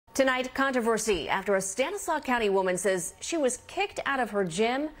Tonight, controversy after a Stanislaus County woman says she was kicked out of her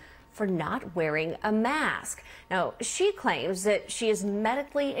gym for not wearing a mask. Now, she claims that she is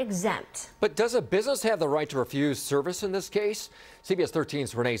medically exempt. But does a business have the right to refuse service in this case? CBS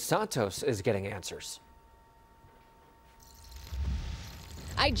 13's Renee Santos is getting answers.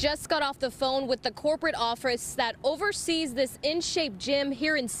 I just got off the phone with the corporate office that oversees this In-Shape gym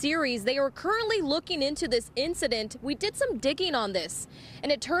here in Ceres. They are currently looking into this incident. We did some digging on this,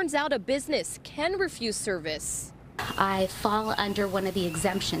 and it turns out a business can refuse service. I fall under one of the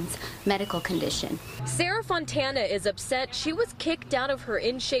exemptions, medical condition. Sarah Fontana is upset she was kicked out of her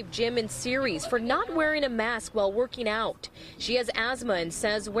In-Shape gym in Ceres for not wearing a mask while working out. She has asthma and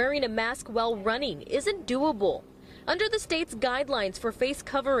says wearing a mask while running isn't doable. Under the state's guidelines for face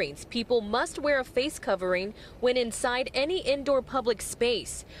coverings, people must wear a face covering when inside any indoor public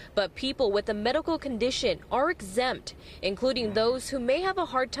space. But people with a medical condition are exempt, including those who may have a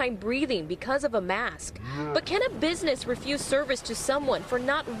hard time breathing because of a mask. But can a business refuse service to someone for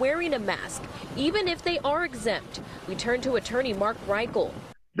not wearing a mask, even if they are exempt? We turn to attorney Mark Reichel.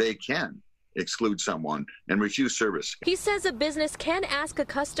 They can exclude someone and refuse service. He says a business can ask a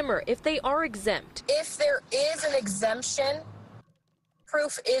customer if they are exempt. If there is an exemption,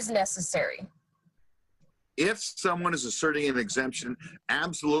 proof is necessary. If someone is asserting an exemption,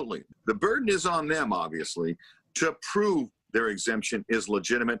 absolutely. The burden is on them, obviously, to prove their exemption is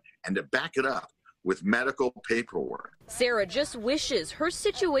legitimate and to back it up with medical paperwork. Sarah just wishes her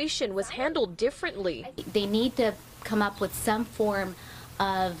situation was handled differently. They need to come up with some form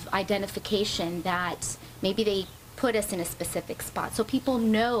of identification that maybe they put us in a specific spot so people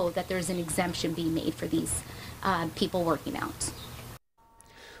know that there's an exemption being made for these people working out.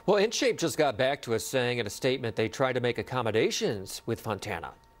 Well, In-Shape just got back to us saying in a statement they tried to make accommodations with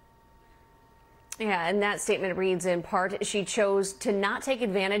Fontana. Yeah, and that statement reads in part, she chose to not take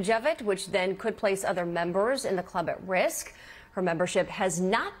advantage of it, which then could place other members in the club at risk. Her membership has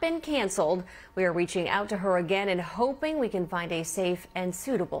not been canceled. We are reaching out to her again and hoping we can find a safe and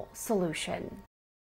suitable solution.